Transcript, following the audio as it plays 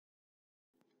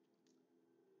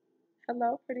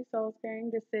Hello, Pretty Souls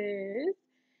gang. This is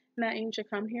Naeem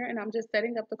Come here, and I'm just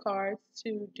setting up the cards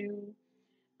to do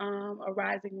a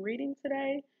rising reading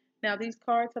today. Now, these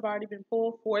cards have already been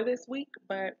pulled for this week,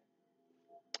 but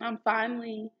I'm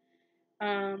finally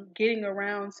getting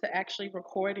around to actually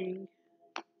recording,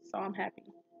 so I'm happy.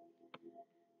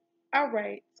 All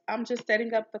right, I'm just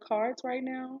setting up the cards right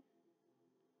now.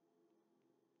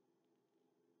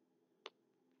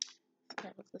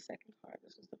 That was the second card.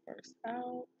 This was the first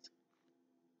out.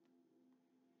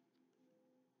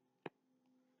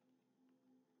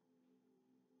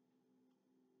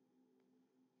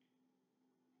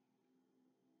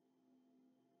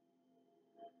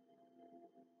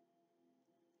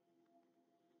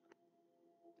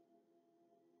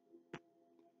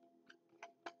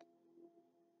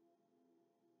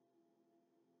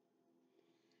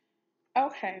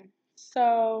 Okay,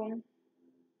 so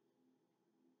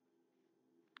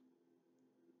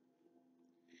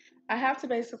I have to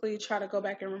basically try to go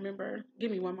back and remember.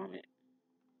 Give me one moment.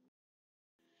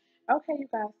 Okay, you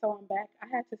guys, so I'm back.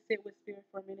 I had to sit with Spirit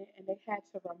for a minute and they had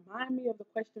to remind me of the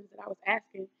questions that I was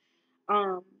asking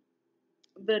um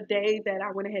the day that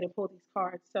I went ahead and pulled these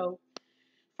cards. So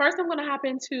first I'm gonna hop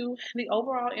into the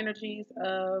overall energies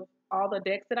of all the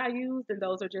decks that I used, and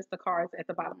those are just the cards at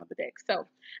the bottom of the deck. So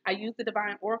I used the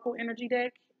Divine Oracle Energy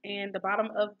deck, and the bottom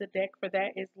of the deck for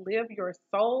that is Live Your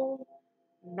Soul,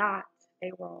 Not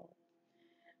a Role.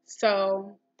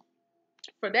 So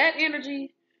for that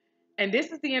energy, and this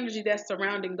is the energy that's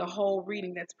surrounding the whole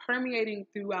reading, that's permeating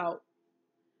throughout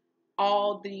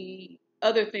all the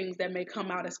other things that may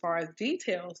come out as far as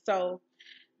details. So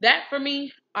that for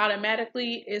me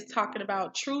automatically is talking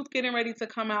about truth getting ready to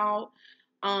come out,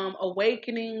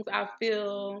 awakenings, I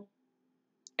feel,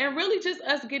 and really just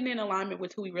us getting in alignment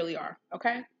with who we really are.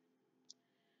 Okay.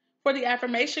 For the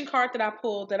affirmation card that I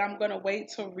pulled, that I'm going to wait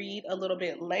to read a little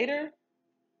bit later.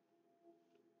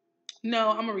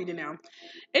 No, I'm gonna read it now.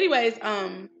 Anyways,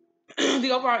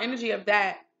 the overall energy of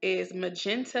that is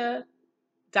magenta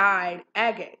dyed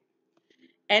agate.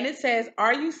 And it says,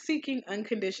 are you seeking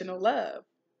unconditional love?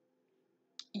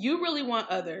 You really want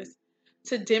others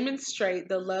to demonstrate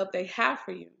the love they have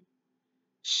for you.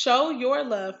 Show your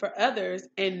love for others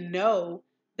and know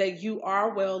that you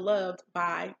are well loved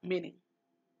by many.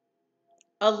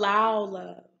 Allow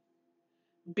love.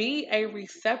 Be a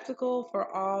receptacle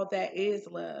for all that is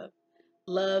love.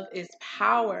 Love is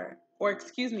power. Or,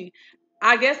 excuse me,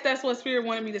 I guess that's what Spirit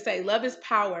wanted me to say. Love is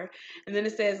power. And then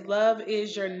it says, love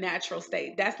is your natural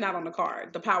state. That's not on the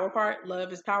card. The power part,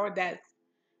 love is power, that's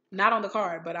not on the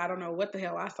card, but I don't know what the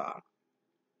hell I saw.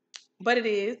 But it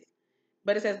is.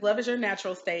 But it says, love is your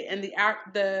natural state. And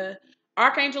the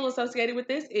archangel associated with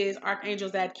this is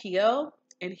Archangel Zadkiel.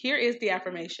 And here is the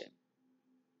affirmation.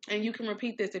 And you can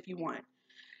repeat this if you want.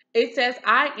 It says,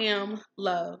 I am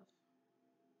love.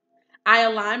 I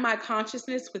align my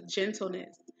consciousness with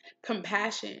gentleness,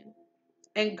 compassion,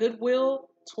 and goodwill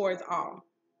towards all.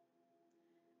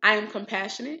 I am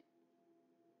compassionate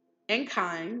and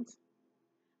kind.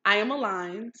 I am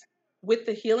aligned with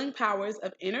the healing powers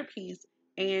of inner peace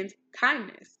and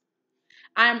kindness.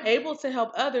 I am able to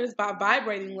help others by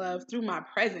vibrating love through my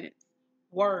presence,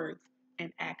 words,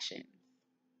 and actions.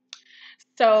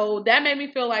 So that made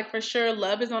me feel like for sure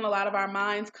love is on a lot of our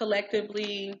minds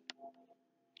collectively.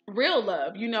 Real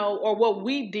love, or what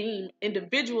we deem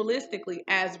individualistically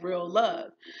as real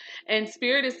love. And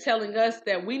Spirit is telling us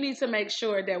that we need to make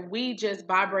sure that we just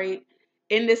vibrate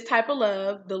in this type of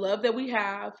love, the love that we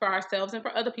have for ourselves and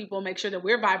for other people, make sure that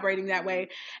we're vibrating that way.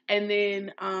 And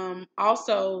then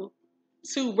also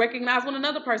to recognize when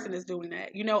another person is doing that,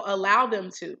 allow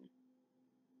them to.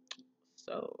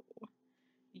 So,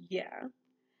 yeah.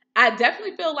 I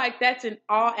definitely feel like that's in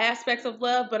all aspects of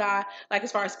love, but I like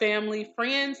as far as family,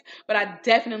 friends, but I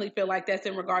definitely feel like that's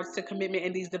in regards to commitment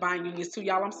and these divine unions too.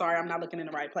 Y'all, I'm sorry, I'm not looking in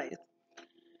the right place.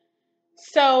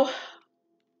 So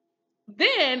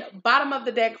then bottom of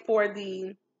the deck for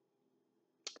the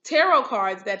tarot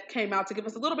cards that came out to give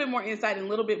us a little bit more insight and a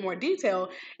little bit more detail,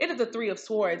 it is the Three of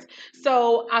Swords.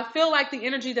 So I feel like the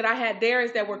energy that I had there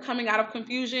is that we're coming out of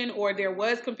confusion, or there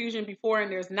was confusion before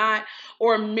and there's not,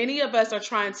 or many of us are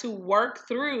trying to work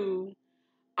through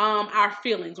our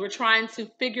feelings. We're trying to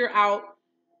figure out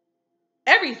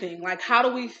everything, like how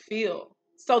do we feel?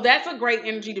 So that's a great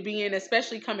energy to be in,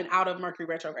 especially coming out of Mercury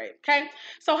retrograde. Okay,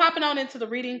 so hopping on into the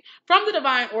reading from the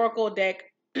Divine Oracle deck,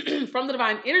 from the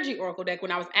Divine Energy Oracle deck, when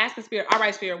I was asking Spirit, all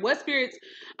right, Spirit,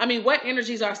 what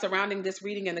energies are surrounding this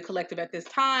reading and the collective at this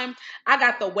time? I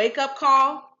got the wake up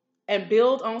call and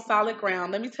build on solid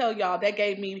ground. Let me tell y'all, that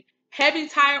gave me heavy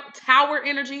tower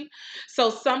energy. So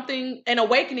something, an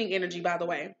awakening energy, by the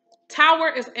way. Tower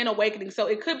is an awakening. So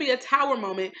it could be a tower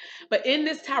moment, but in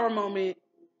this tower moment,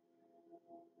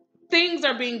 things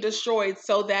are being destroyed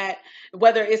so that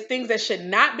whether it's things that should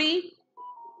not be,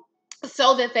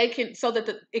 so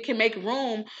that it can make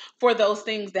room for those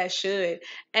things that should.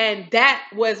 And that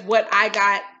was what I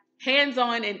got hands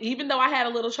on. And even though I had a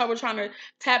little trouble trying to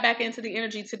tap back into the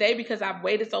energy today because I've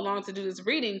waited so long to do this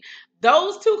reading,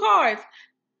 those two cards,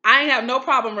 I have no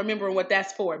problem remembering what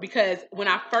that's for, because when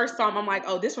I first saw them, I'm like,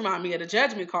 oh, this reminds me of the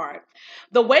Judgment card.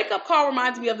 The Wake Up Call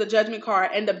reminds me of the Judgment card,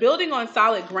 and the Building on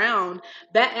Solid Ground,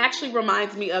 that actually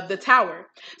reminds me of the Tower.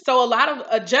 So a lot of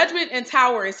a Judgment and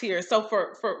Tower is here. So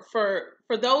for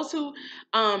those who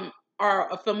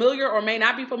are familiar or may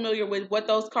not be familiar with what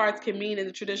those cards can mean in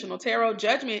the traditional tarot,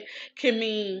 Judgment can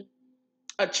mean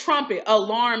a trumpet,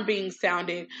 alarm being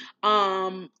sounded.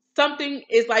 Something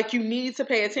is like, you need to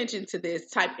pay attention to this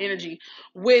type energy.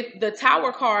 With the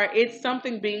Tower card, it's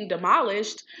something being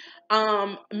demolished,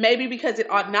 maybe because it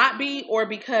ought not be, or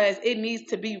because it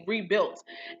needs to be rebuilt.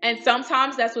 And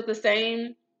sometimes that's with the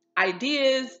same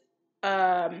ideas,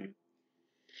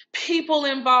 people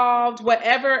involved,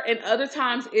 whatever. And other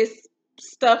times it's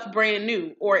stuff brand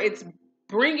new, or it's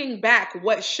bringing back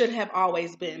what should have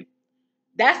always been.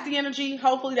 That's the energy.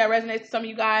 Hopefully that resonates with some of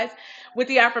you guys. With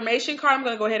the affirmation card, I'm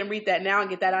going to go ahead and read that now and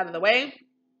get that out of the way.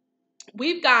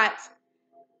 We've got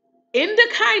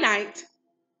Endokyanite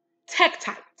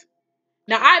Tektite.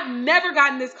 Now, I've never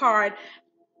gotten this card.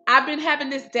 I've been having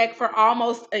this deck for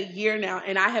almost a year now,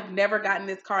 and I have never gotten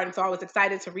this card, and so I was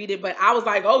excited to read it, but I was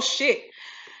like, oh shit,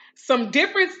 some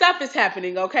different stuff is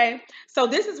happening, okay? So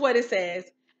this is what it says.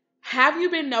 Have you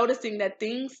been noticing that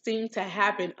things seem to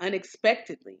happen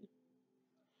unexpectedly?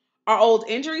 Are old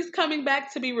injuries coming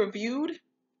back to be reviewed?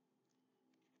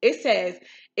 It says,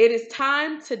 it is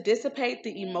time to dissipate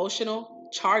the emotional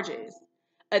charges,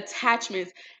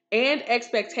 attachments, and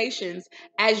expectations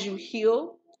as you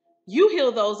heal. You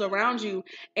heal those around you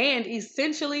and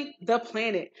essentially the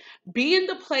planet. Be in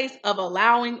the place of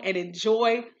allowing and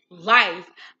enjoy life.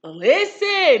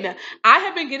 Listen, I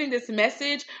have been getting this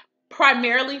message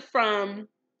primarily from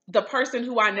the person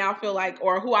who I now feel like,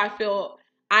 or who I feel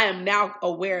I am now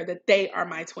aware that they are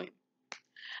my twin.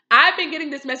 I've been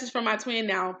getting this message from my twin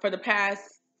now for the past,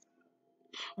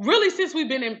 really since we've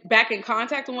been back in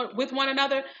contact with one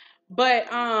another, but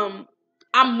I'm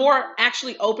more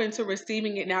actually open to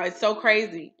receiving it now. It's so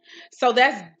crazy. So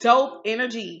that's dope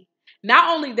energy.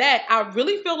 Not only that, I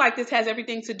really feel like this has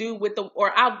everything to do with the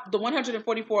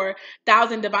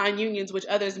 144,000 divine unions, which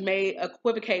others may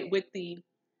equivocate with the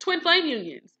twin flame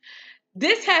unions.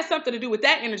 This has something to do with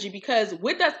that energy, because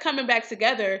with us coming back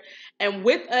together and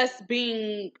with us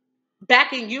being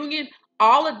back in union,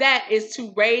 all of that is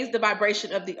to raise the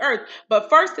vibration of the earth. But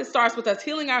first, it starts with us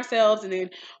healing ourselves, and then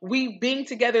we being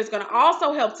together is going to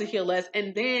also help to heal us.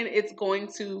 And then it's going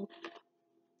to,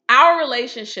 our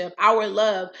relationship, our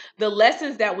love, the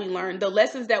lessons that we learn, the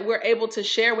lessons that we're able to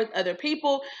share with other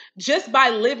people just by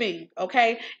living,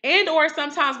 okay? And or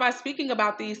sometimes by speaking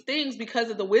about these things, because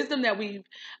of the wisdom that we've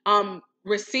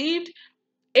received,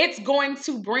 it's going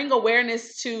to bring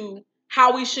awareness to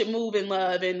how we should move in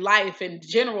love and life in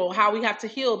general, how we have to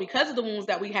heal because of the wounds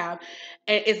that we have.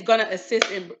 And it's going to assist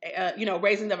in,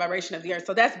 raising the vibration of the earth.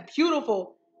 So that's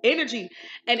beautiful energy.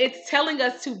 And it's telling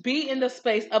us to be in the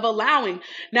space of allowing.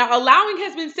 Now, allowing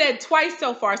has been said twice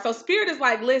so far. So Spirit is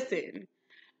like, listen,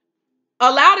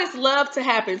 allow this love to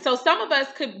happen. So some of us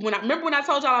could, remember when I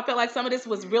told y'all I felt like some of this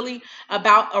was really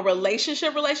about a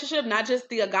relationship, not just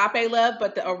the agape love,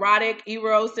 but the erotic,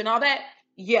 eros, and all that.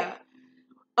 Yeah.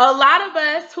 A lot of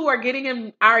us who are getting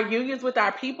in our unions with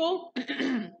our people,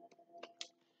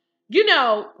 we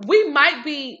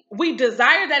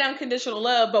desire that unconditional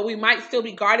love, but we might still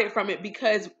be guarded from it,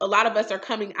 because a lot of us are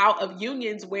coming out of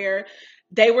unions where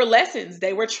they were lessons,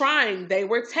 they were trying, they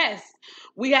were tests.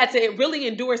 We had to really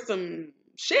endure some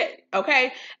shit,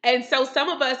 okay? And so some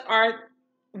of us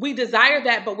we desire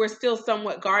that, but we're still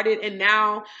somewhat guarded. And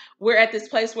now we're at this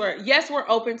place where, yes, we're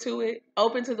open to it,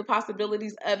 open to the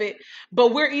possibilities of it,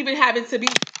 but we're even having to be,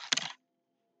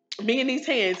 me and these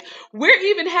hands, we're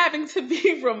even having to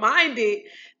be reminded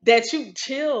that you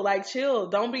chill,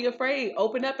 don't be afraid,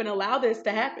 open up and allow this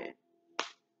to happen.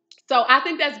 So I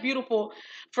think that's beautiful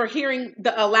for hearing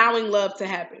the allowing love to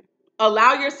happen.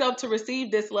 Allow yourself to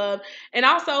receive this love, and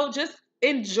also just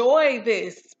enjoy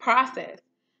this process.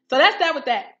 So that's that with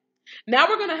that. Now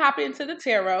we're going to hop into the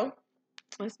tarot.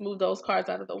 Let's move those cards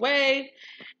out of the way.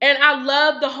 And I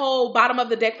love the whole bottom of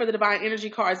the deck for the divine energy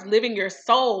cards, living your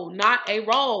soul, not a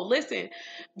role. Listen,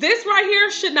 this right here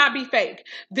should not be fake.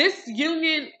 This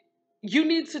union, you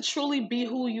need to truly be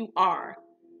who you are.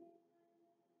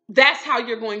 that's how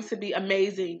you're going to be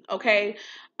amazing. Okay.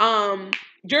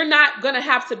 You're not going to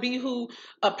have to be who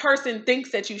a person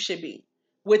thinks that you should be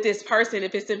with this person.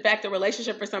 If it's in fact a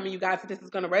relationship for some of you guys that this is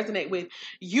going to resonate with,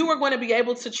 you are going to be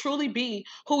able to truly be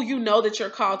who you know that you're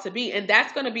called to be. And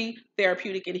that's going to be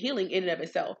therapeutic and healing in and of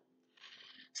itself.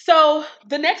 So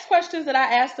the next questions that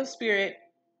I asked of Spirit,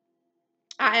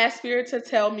 I asked Spirit to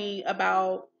tell me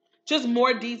about just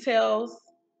more details,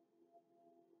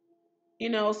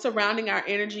 surrounding our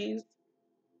energies.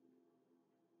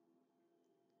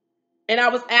 And I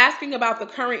was asking about the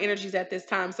current energies at this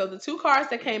time. So the two cards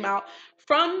that came out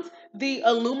from the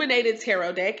illuminated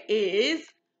tarot deck is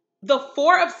the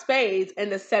Four of Spades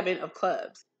and the Seven of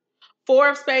Clubs. Four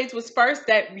of Spades was first.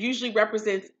 That usually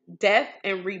represents death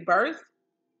and rebirth.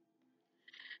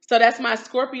 So that's my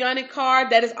Scorpionic card.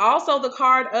 That is also the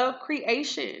card of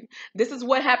creation. This is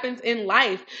what happens in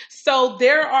life. So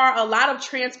there are a lot of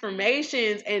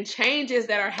transformations and changes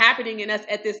that are happening in us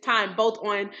at this time, both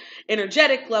on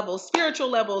energetic levels, spiritual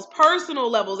levels, personal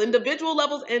levels, individual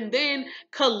levels, and then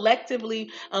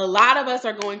collectively, a lot of us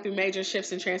are going through major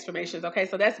shifts and transformations. Okay,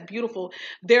 so that's beautiful.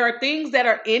 There are things that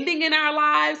are ending in our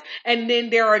lives, and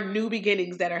then there are new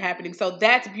beginnings that are happening. So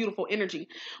that's beautiful energy.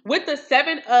 With the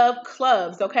Seven of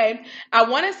Clubs, okay, I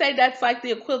want to say that's like the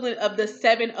equivalent of the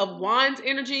Seven of Wands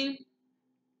energy.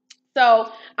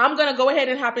 So I'm going to go ahead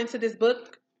and hop into this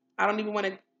book. I don't even want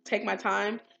to take my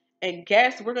time and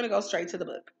guess. We're going to go straight to the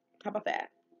book. How about that?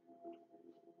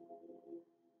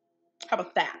 How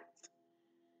about that?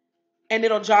 And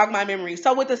it'll jog my memory.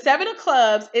 So with the Seven of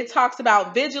Clubs, it talks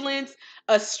about vigilance,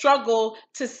 a struggle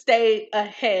to stay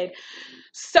ahead.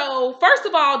 So first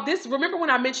of all, remember when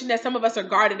I mentioned that some of us are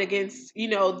guarded against,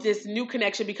 this new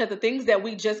connection because the things that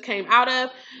we just came out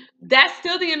of, that's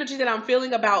still the energy that I'm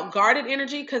feeling about guarded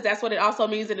energy, because that's what it also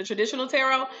means in the traditional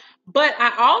tarot. But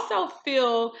I also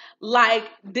feel like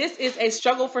this is a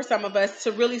struggle for some of us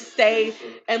to really stay.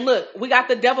 And look, we got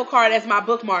the Devil card as my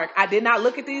bookmark. I did not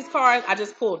look at these cards. I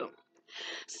just pulled them.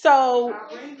 So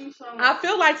I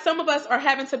feel like some of us are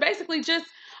having to basically just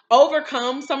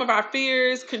overcome some of our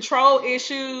fears, control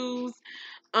issues,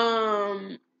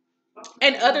 and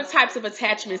other types of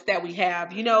attachments that we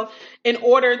have, in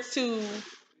order to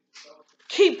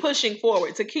keep pushing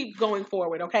forward, to keep going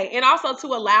forward, okay? And also to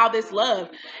allow this love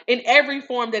in every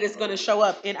form that is going to show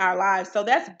up in our lives. So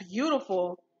that's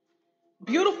beautiful.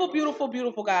 Beautiful, beautiful,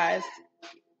 beautiful, guys.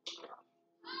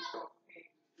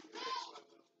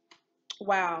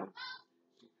 Wow.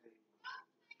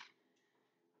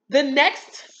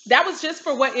 That was just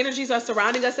for what energies are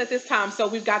surrounding us at this time. So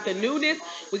we've got the newness,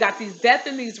 we got these death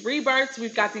and these rebirths,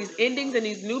 we've got these endings and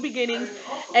these new beginnings.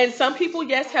 And some people,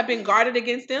 yes, have been guarded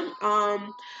against them.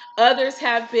 Others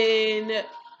have been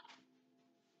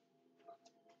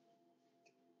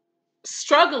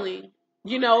struggling,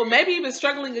 maybe even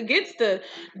struggling against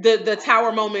the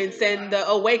tower moments and the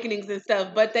awakenings and stuff,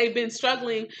 but they've been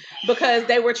struggling because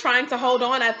they were trying to hold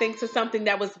on, I think, to something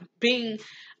that was being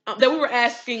that we were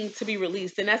asking to be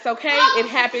released. And that's okay. It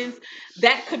happens.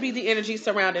 That could be the energy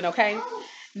surrounding. Okay.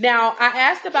 Now, I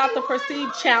asked about the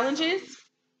perceived challenges.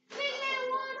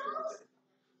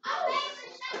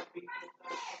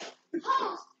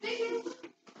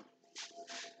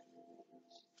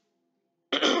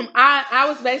 I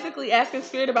was basically asking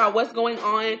Spirit about what's going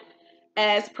on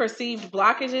as perceived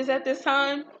blockages at this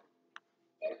time.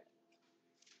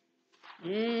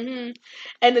 And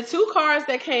the two cards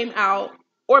that came out,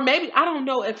 or maybe, I don't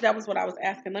know if that was what I was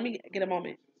asking. Let me get a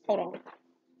moment. Hold on.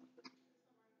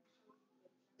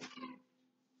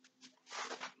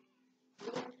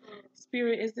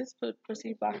 Spirit, is this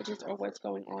perceived blockages or what's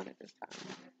going on at this time?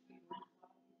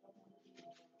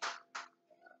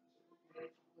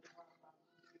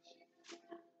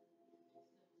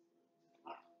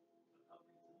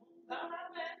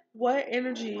 What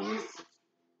energies?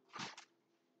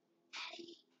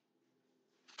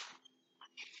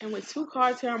 And with two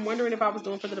cards here, I'm wondering if I was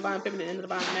doing for the divine feminine and the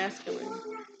divine masculine.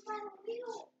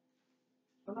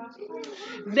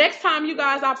 Next time, you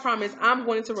guys, I promise I'm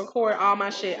going to record all my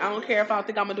shit. I don't care if I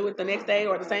think I'm going to do it the next day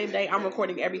or the same day. I'm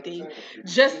recording everything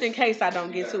just in case I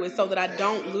don't get to it so that I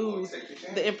don't lose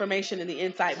the information and the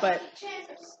insight. But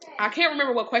I can't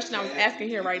remember what question I was asking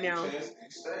here right now.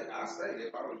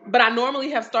 But I normally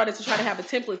have started to try to have a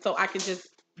template so I can just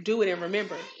do it and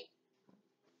remember.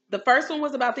 The first one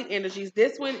was about the energies.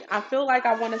 This one, I feel like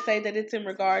I want to say that it's in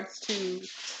regards to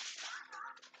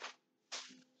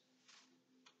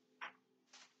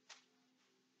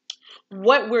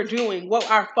what we're doing,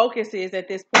 what our focus is at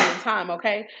this point in time,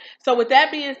 okay? So with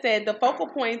that being said, the focal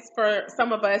points for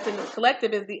some of us in this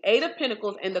collective is the Eight of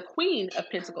Pentacles and the Queen of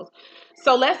Pentacles.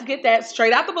 So let's get that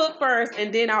straight out the book first,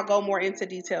 and then I'll go more into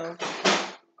detail.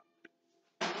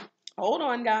 Hold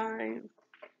on, guys.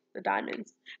 The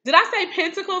diamonds. Did I say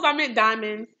pentacles? I meant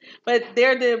diamonds, but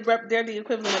they're the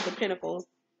equivalent of the pentacles.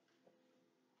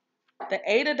 The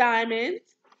Eight of Diamonds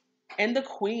and the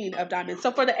Queen of Diamonds.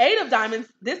 So for the Eight of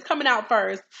Diamonds, this coming out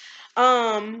first.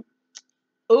 Ooh,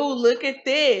 look at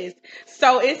this.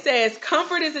 So it says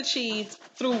comfort is achieved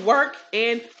through work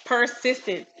and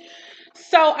persistence.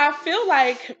 So I feel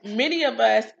like many of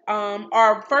us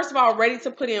are, first of all, ready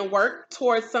to put in work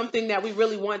towards something that we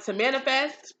really want to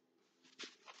manifest.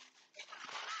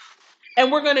 And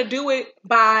we're going to do it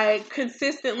by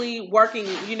consistently working.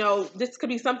 You know, this could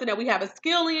be something that we have a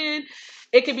skill in.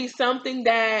 It could be something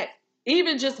that,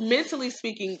 even just mentally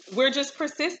speaking, we're just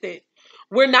persistent.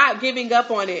 We're not giving up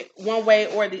on it one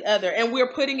way or the other. And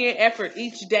we're putting in effort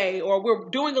each day, or we're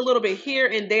doing a little bit here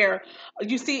and there.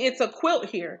 You see, it's a quilt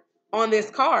here on this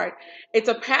card. It's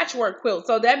a patchwork quilt.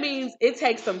 So that means it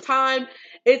takes some time.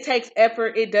 It takes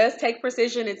effort. It does take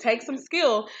precision. It takes some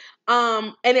skill.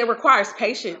 And it requires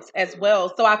patience as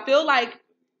well. So I feel like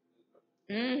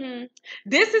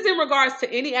this is in regards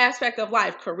to any aspect of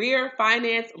life: career,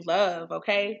 finance, love.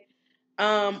 Okay.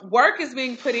 Work is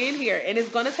being put in here, and it's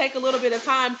going to take a little bit of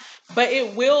time, but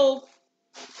it will.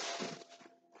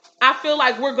 I feel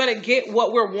like we're going to get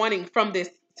what we're wanting from this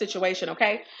situation.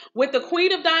 Okay. With the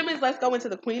Queen of Diamonds, let's go into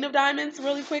the Queen of Diamonds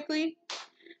really quickly.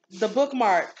 The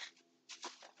bookmark.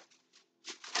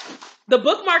 The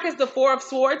bookmark is the Four of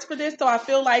Swords for this. So I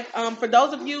feel like for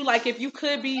those of you, like if you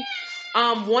could be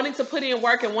wanting to put in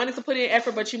work and wanting to put in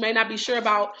effort, but you may not be sure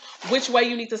about which way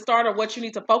you need to start or what you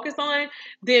need to focus on,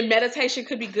 then meditation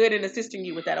could be good in assisting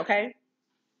you with that, okay?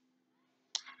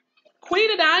 Queen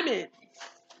of Diamonds.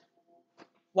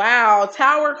 Wow,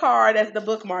 Tower card as the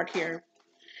bookmark here.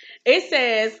 It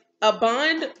says a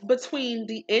bond between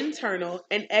the internal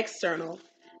and external,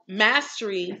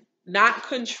 mastery, not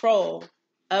control,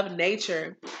 of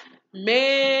nature.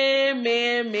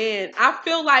 Man. I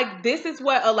feel like this is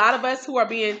what a lot of us who are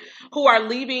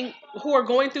leaving, who are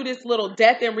going through this little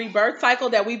death and rebirth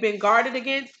cycle that we've been guarded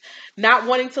against, not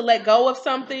wanting to let go of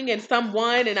something and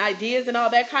someone and ideas and all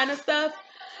that kind of stuff.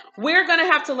 We're going to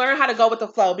have to learn how to go with the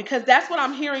flow, because that's what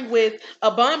I'm hearing with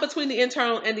a bond between the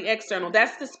internal and the external.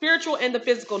 That's the spiritual and the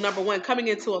physical, number one, coming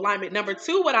into alignment. Number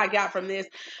two, what I got from this,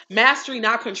 mastery,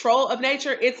 not control, of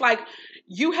nature. It's like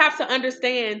you have to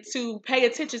understand to pay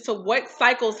attention to what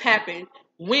cycles happen,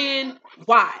 when,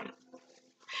 why.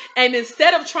 And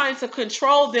instead of trying to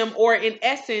control them, or in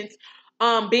essence,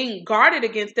 being guarded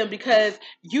against them because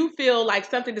you feel like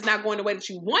something is not going the way that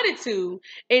you want it to,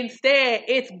 instead,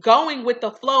 it's going with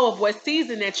the flow of what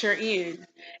season that you're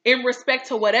in respect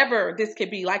to whatever this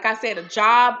could be. Like I said, a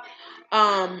job,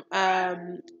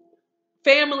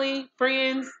 family,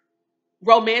 friends,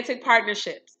 romantic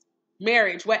partnerships,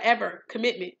 marriage, whatever,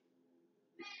 commitment.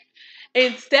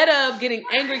 Instead of getting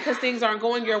angry because things aren't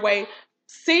going your way,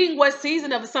 seeing what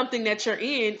season of something that you're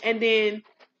in, and then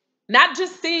not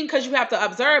just seeing because you have to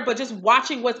observe, but just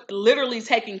watching what's literally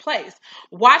taking place.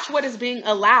 Watch what is being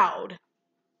allowed.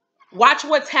 Watch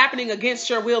what's happening against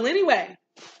your will anyway.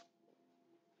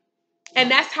 And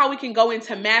that's how we can go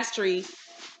into mastery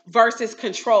versus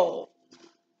control.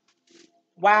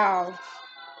 Wow.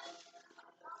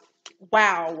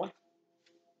 Wow.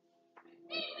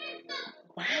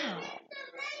 Wow.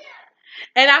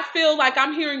 And I feel like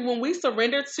I'm hearing, when we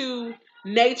surrender to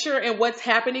nature and what's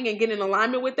happening and get in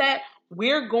alignment with that,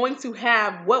 we're going to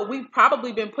have what we've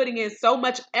probably been putting in so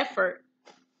much effort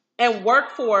and work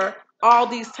for all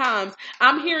these times.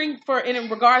 I'm hearing, for in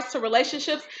regards to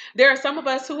relationships, there are some of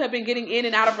us who have been getting in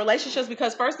and out of relationships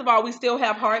because, first of all, we still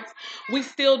have hearts. We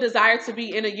still desire to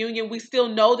be in a union. We still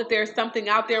know that there's something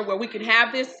out there where we can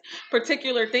have this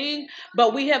particular thing,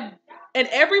 but we have, and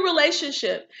every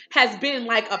relationship has been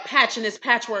like a patch in this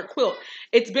patchwork quilt.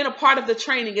 It's been a part of the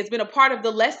training. It's been a part of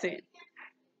the lesson.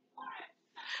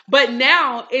 But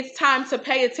now it's time to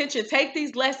pay attention, take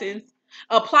these lessons,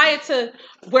 apply it to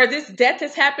where this death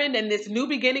has happened and this new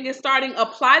beginning is starting.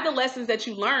 Apply the lessons that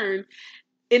you learned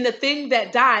in the thing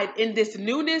that died in this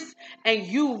newness, and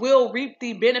you will reap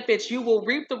the benefits. You will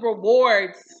reap the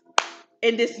rewards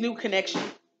in this new connection.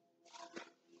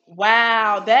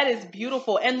 Wow, that is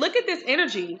beautiful. And look at this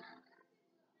energy.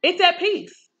 It's at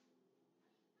peace.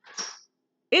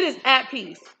 It is at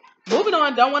peace. Moving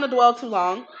on, don't want to dwell too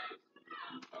long.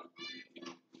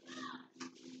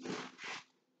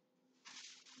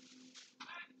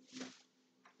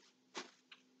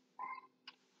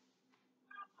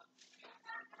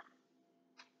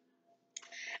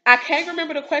 I can't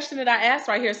remember the question that I asked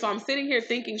right here, so I'm sitting here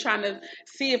thinking, trying to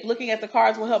see if looking at the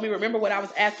cards will help me remember what I was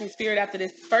asking Spirit after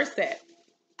this first set.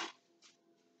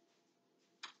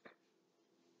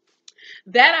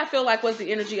 That I feel like was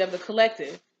the energy of the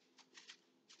collective.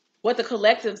 What the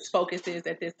collective's focus is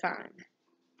at this time.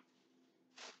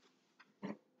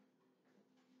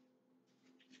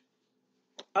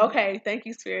 Okay, thank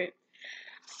you, Spirit.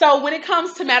 So when it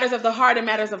comes to matters of the heart and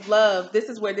matters of love, this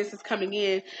is where this is coming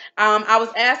in. I was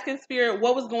asking Spirit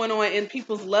what was going on in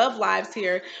people's love lives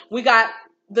here. We got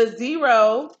the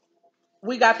 0,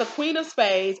 we got the Queen of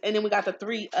Spades, and then we got the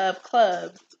 3 of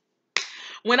Clubs.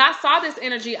 When I saw this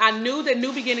energy, I knew that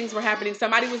new beginnings were happening.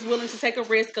 Somebody was willing to take a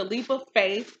risk, a leap of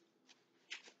faith.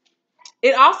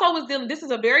 It also was dealing, this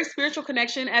is a very spiritual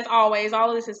connection, as always.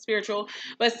 All of this is spiritual.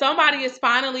 But somebody is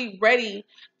finally ready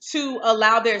to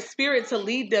allow their spirit to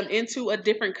lead them into a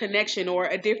different connection or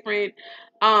a different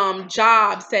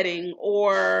job setting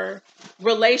or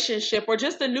relationship or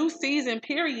just a new season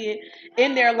period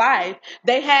in their life.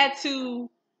 They had to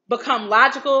become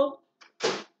logical,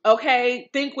 okay?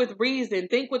 Think with reason,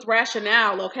 think with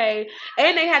rationale, okay?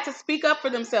 And they had to speak up for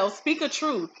themselves, speak a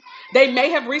truth. They may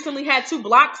have recently had to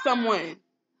block someone.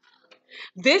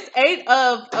 This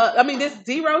this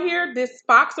 0 here, this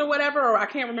fox or whatever, or I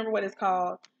can't remember what it's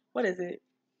called. What is it?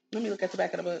 Let me look at the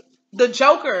back of the book. The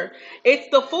Joker. It's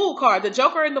the Fool card. The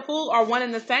Joker and the Fool are one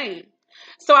and the same.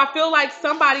 So I feel like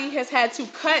somebody has had to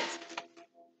cut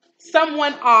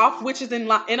someone off, which is in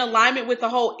alignment with the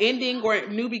whole ending or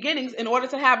new beginnings, in order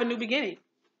to have a new beginning.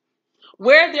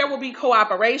 Where there will be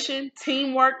cooperation,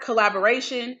 teamwork,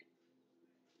 collaboration.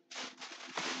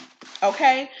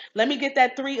 Okay, let me get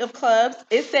that 3 of Clubs.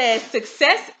 It says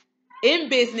success in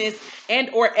business and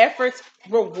or efforts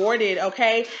rewarded.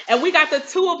 Okay, and we got the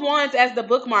 2 of Wands as the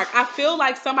bookmark. I feel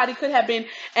like somebody could have been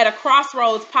at a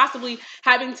crossroads, possibly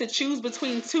having to choose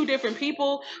between 2 different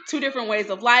people, 2 different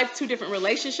ways of life, 2 different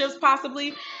relationships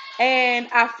possibly. And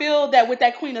I feel that with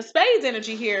that Queen of Spades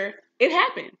energy here, it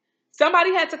happened.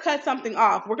 Somebody had to cut something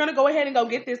off. We're going to go ahead and go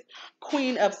get this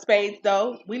Queen of Spades,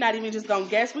 though. We're not even just going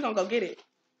to guess. We're going to go get it.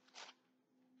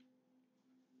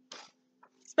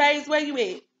 Spades, where you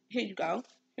at? Here you go.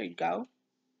 Here you go.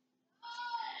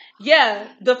 Yeah,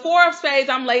 the 4 of Spades,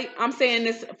 I'm late. I'm saying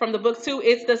this from the book too.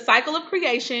 It's the cycle of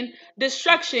creation,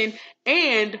 destruction,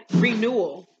 and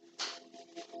renewal.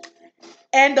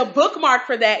 And the bookmark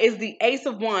for that is the Ace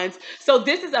of Wands. So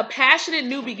this is a passionate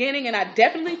new beginning, and I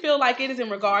definitely feel like it is in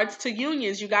regards to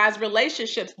unions, you guys,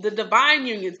 relationships, the divine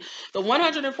unions, the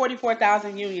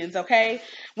 144,000 unions, okay?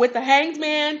 With the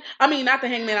not the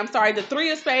Hanged Man, I'm sorry, the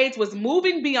 3 of Spades was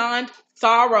moving beyond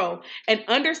sorrow and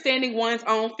understanding one's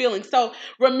own feelings. So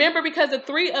remember, because the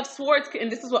 3 of Swords,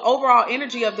 and this is what overall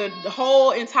energy of the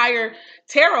whole entire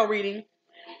tarot reading,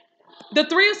 the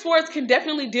 3 of Swords can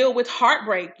definitely deal with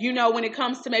heartbreak, when it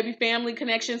comes to maybe family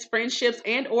connections, friendships,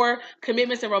 and or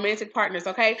commitments and romantic partners,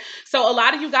 okay? So a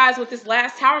lot of you guys with this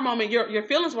last Tower moment, your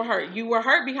feelings were hurt. You were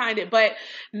hurt behind it. But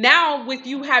now with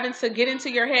you having to get into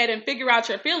your head and figure out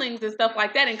your feelings and stuff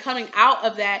like that and coming out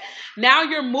of that, now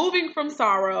you're moving from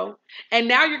sorrow, and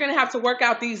now you're going to have to work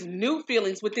out these new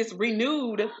feelings with this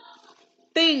renewed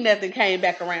thing that then came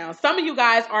back around. Some of you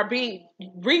guys are being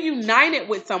reunited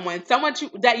with someone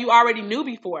that you already knew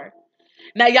before.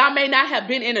 Now, y'all may not have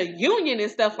been in a union and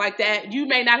stuff like that. You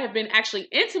may not have been actually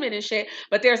intimate and shit,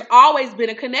 but there's always been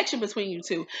a connection between you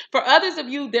two. For others of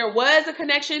you, there was a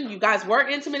connection. You guys were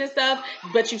intimate and stuff,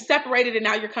 but you separated and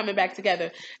now you're coming back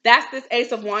together. That's this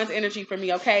Ace of Wands energy for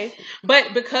me, okay?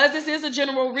 But because this is a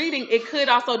general reading, it could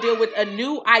also deal with a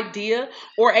new idea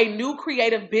or a new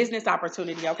creative business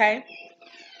opportunity, okay?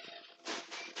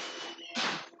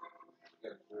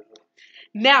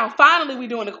 Now, finally, we're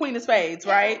doing the Queen of Spades,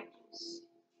 right?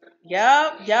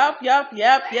 Yep.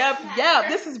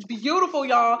 This is beautiful,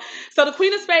 y'all. So the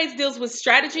Queen of Spades deals with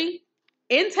strategy,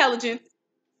 intelligence.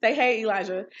 Say hey,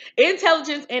 Elijah.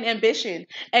 Intelligence and ambition.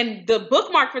 And the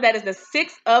bookmark for that is the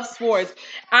 6 of Swords.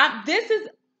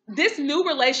 This new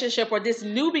relationship or this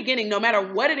new beginning, no matter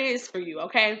what it is for you,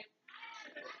 okay?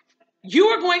 You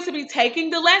are going to be taking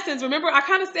the lessons. Remember, I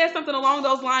kind of said something along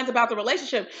those lines about the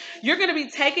relationship. You're going to be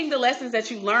taking the lessons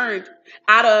that you learned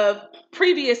out of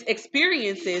previous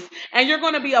experiences, and you're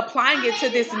going to be applying it to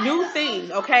this new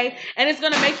thing, okay? And it's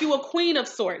going to make you a queen of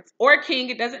sorts or a king.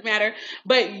 It doesn't matter.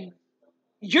 But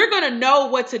you're going to know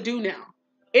what to do now.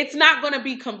 It's not going to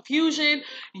be confusion.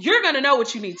 You're going to know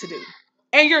what you need to do,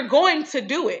 and you're going to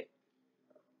do it.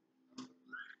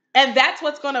 And that's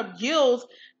what's going to yield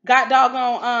God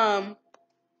doggone,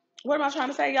 what am I trying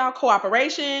to say, y'all?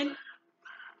 Cooperation.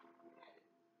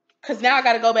 Because now I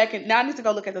got to go back and now I need to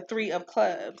go look at the 3 of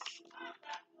Clubs.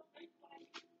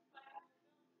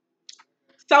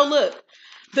 So look,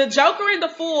 the Joker and the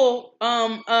Fool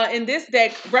in this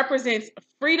deck represents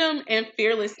freedom and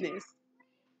fearlessness.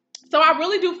 So I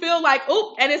really do feel like,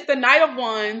 oh, and it's the Knight of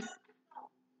Wands.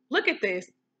 Look at this.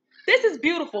 This is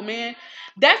beautiful, man.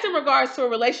 That's in regards to a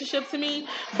relationship to me.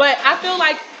 But I feel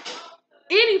like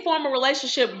any form of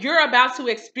relationship, you're about to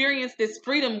experience this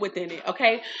freedom within it,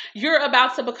 okay? You're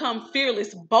about to become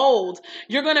fearless, bold.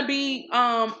 You're going to be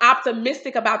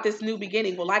optimistic about this new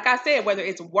beginning. Well, like I said, whether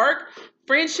it's work,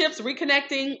 friendships,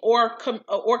 reconnecting,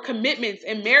 or commitments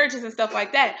and marriages and stuff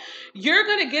like that, you're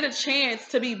going to get a chance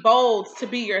to be bold, to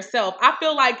be yourself. I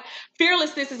feel like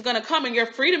fearlessness is going to come and your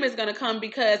freedom is going to come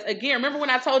because, again, remember when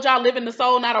I told y'all live in the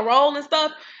soul, not a role and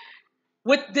stuff?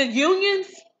 With the unions,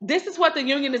 this is what the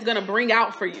union is going to bring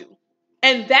out for you.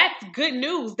 And that's good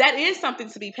news. That is something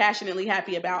to be passionately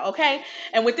happy about, okay?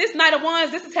 And with this Knight of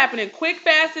Wands, this is happening quick,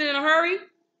 fast, and in a hurry.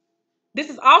 This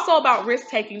is also about risk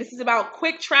taking. This is about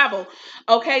quick travel,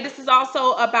 okay? This is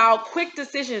also about quick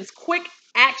decisions, quick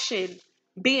action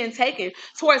being taken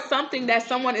towards something that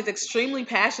someone is extremely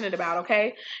passionate about,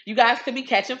 okay? You guys could be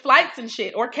catching flights and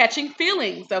shit or catching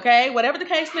feelings, okay? Whatever the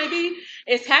case may be,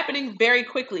 it's happening very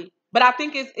quickly. But I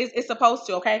think it's supposed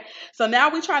to, okay? So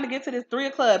now we're trying to get to this Three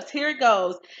of Clubs. Here it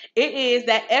goes. It is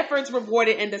that efforts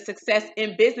rewarded and the success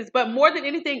in business. But more than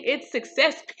anything, it's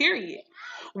success, period.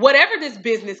 Whatever this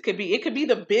business could be. It could be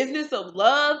the business of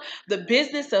love, the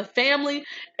business of family,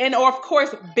 and or of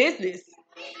course, business.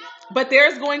 But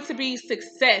there's going to be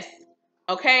success,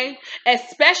 okay?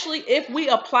 Especially if we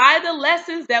apply the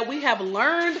lessons that we have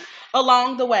learned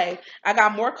along the way. I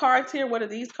got more cards here. What are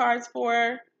these cards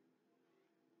for?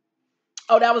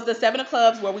 Oh, that was the Seven of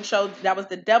Clubs where we showed that was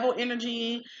the devil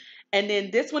energy. And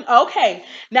then this one. Okay.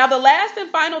 Now, the last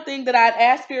and final thing that I'd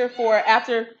ask here for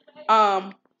after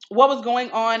what was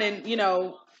going on and, you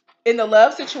know, in the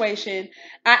love situation,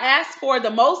 I asked for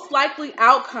the most likely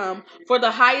outcome for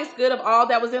the highest good of all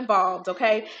that was involved,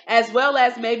 okay? As well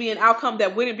as maybe an outcome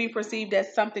that wouldn't be perceived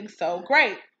as something so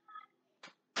great.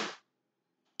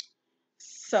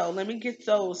 So let me get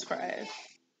those for us.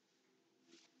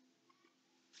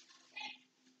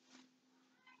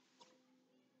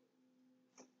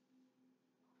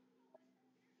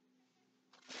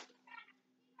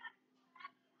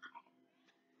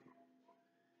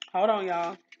 Hold on,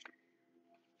 y'all.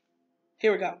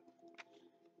 Here we go.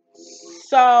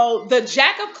 So the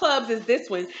Jack of Clubs is this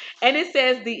one, and it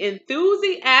says the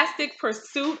enthusiastic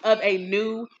pursuit of a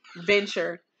new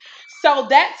venture. So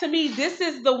that to me, this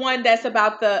is the one that's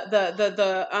about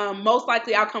the most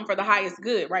likely outcome for the highest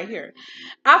good right here.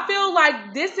 I feel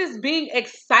like this is being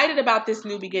excited about this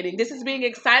new beginning. This is being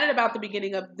excited about the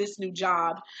beginning of this new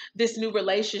job, this new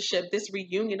relationship, this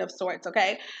reunion of sorts.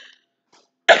 Okay,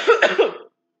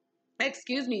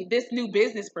 excuse me, this new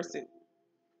business pursuit.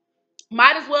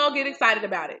 Might as well get excited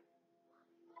about it.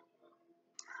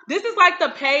 This is like the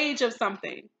page of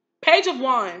something. Page of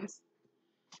Wands.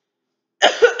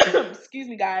 Excuse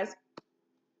me, guys.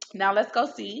 Now let's go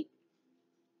see.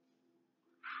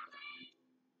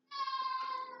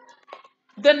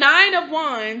 The Nine of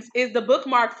Wands is the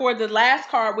bookmark for the last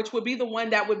card, which would be the one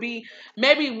that would be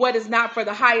maybe what is not for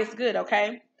the highest good,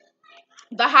 okay?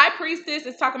 The High Priestess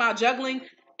is talking about juggling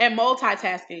and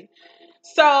multitasking.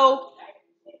 So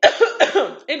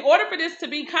in order for this to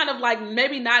be kind of like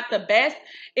maybe not the best,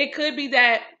 it could be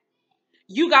that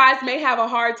you guys may have a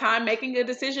hard time making a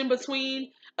decision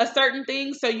between a certain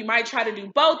thing. So you might try to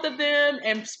do both of them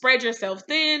and spread yourself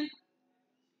thin.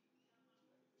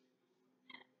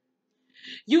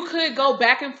 You could go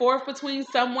back and forth between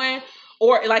someone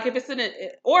or like if it's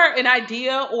an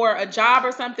idea or a job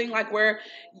or something like where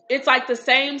it's like the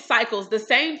same cycles, the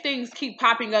same things keep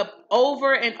popping up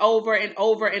over and over and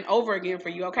over and over again for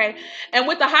you, okay? And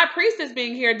with the High Priestess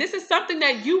being here, this is something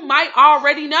that you might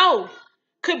already know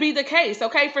could be the case,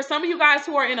 okay? For some of you guys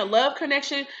who are in a love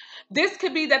connection, this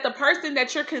could be that the person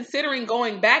that you're considering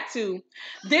going back to,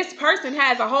 this person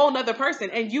has a whole nother person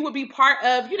and you would be part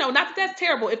of, you know, not that that's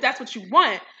terrible if that's what you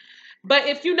want, but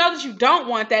if you know that you don't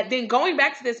want that, then going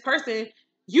back to this person,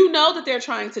 you know that they're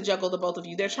trying to juggle the both of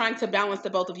you. They're trying to balance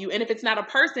the both of you. And if it's not a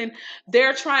person,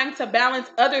 they're trying to balance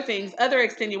other things, other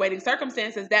extenuating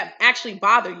circumstances that actually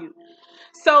bother you.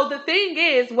 So the thing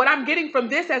is, what I'm getting from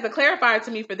this as a clarifier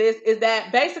to me for this is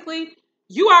that basically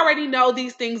you already know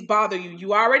these things bother you.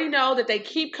 You already know that they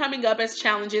keep coming up as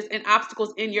challenges and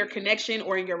obstacles in your connection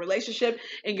or in your relationship,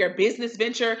 in your business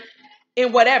venture,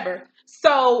 in whatever.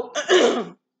 So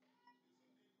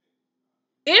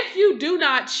if you do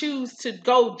not choose to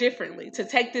go differently, to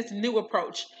take this new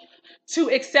approach, to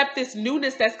accept this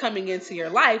newness that's coming into your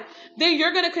life, then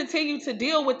you're going to continue to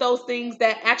deal with those things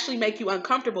that actually make you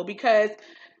uncomfortable because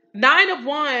Nine of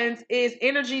Wands is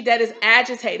energy that is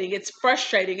agitating. It's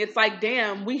frustrating. It's like,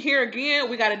 damn, we here again.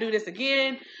 We got to do this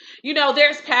again. You know,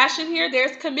 there's passion here.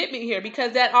 There's commitment here,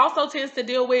 because that also tends to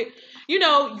deal with, you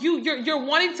know, you're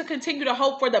wanting to continue to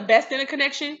hope for the best in a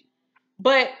connection,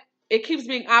 but it keeps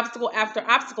being obstacle after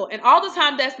obstacle. And all the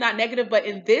time, that's not negative. But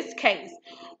in this case,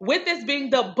 with this being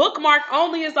the bookmark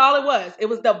only is all it was. It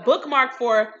was the bookmark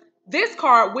for this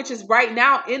card, which is right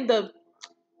now in the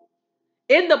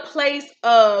place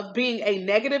of being a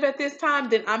negative at this time.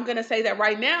 Then I'm going to say that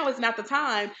right now is not the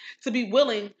time to be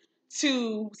willing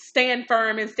to stand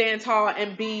firm and stand tall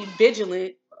and be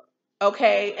vigilant,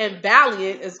 okay? And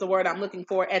valiant is the word I'm looking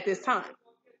for at this time,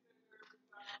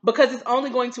 because it's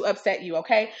only going to upset you,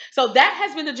 okay? So that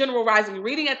has been the general rising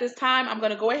reading at this time. I'm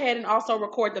going to go ahead and also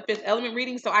record the fifth element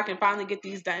reading so I can finally get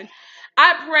these done.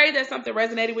 I pray that something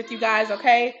resonated with you guys,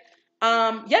 okay?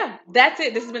 Yeah, that's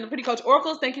it. This has been the Pretty Coach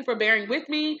Oracles. Thank you for bearing with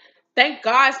me. Thank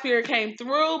God Spirit came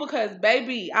through, because,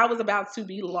 baby, I was about to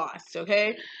be lost,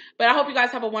 okay? But I hope you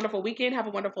guys have a wonderful weekend. Have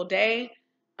a wonderful day.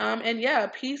 And yeah,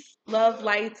 peace, love,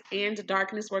 light, and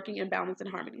darkness working in balance and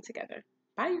harmony together.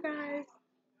 Bye, you guys.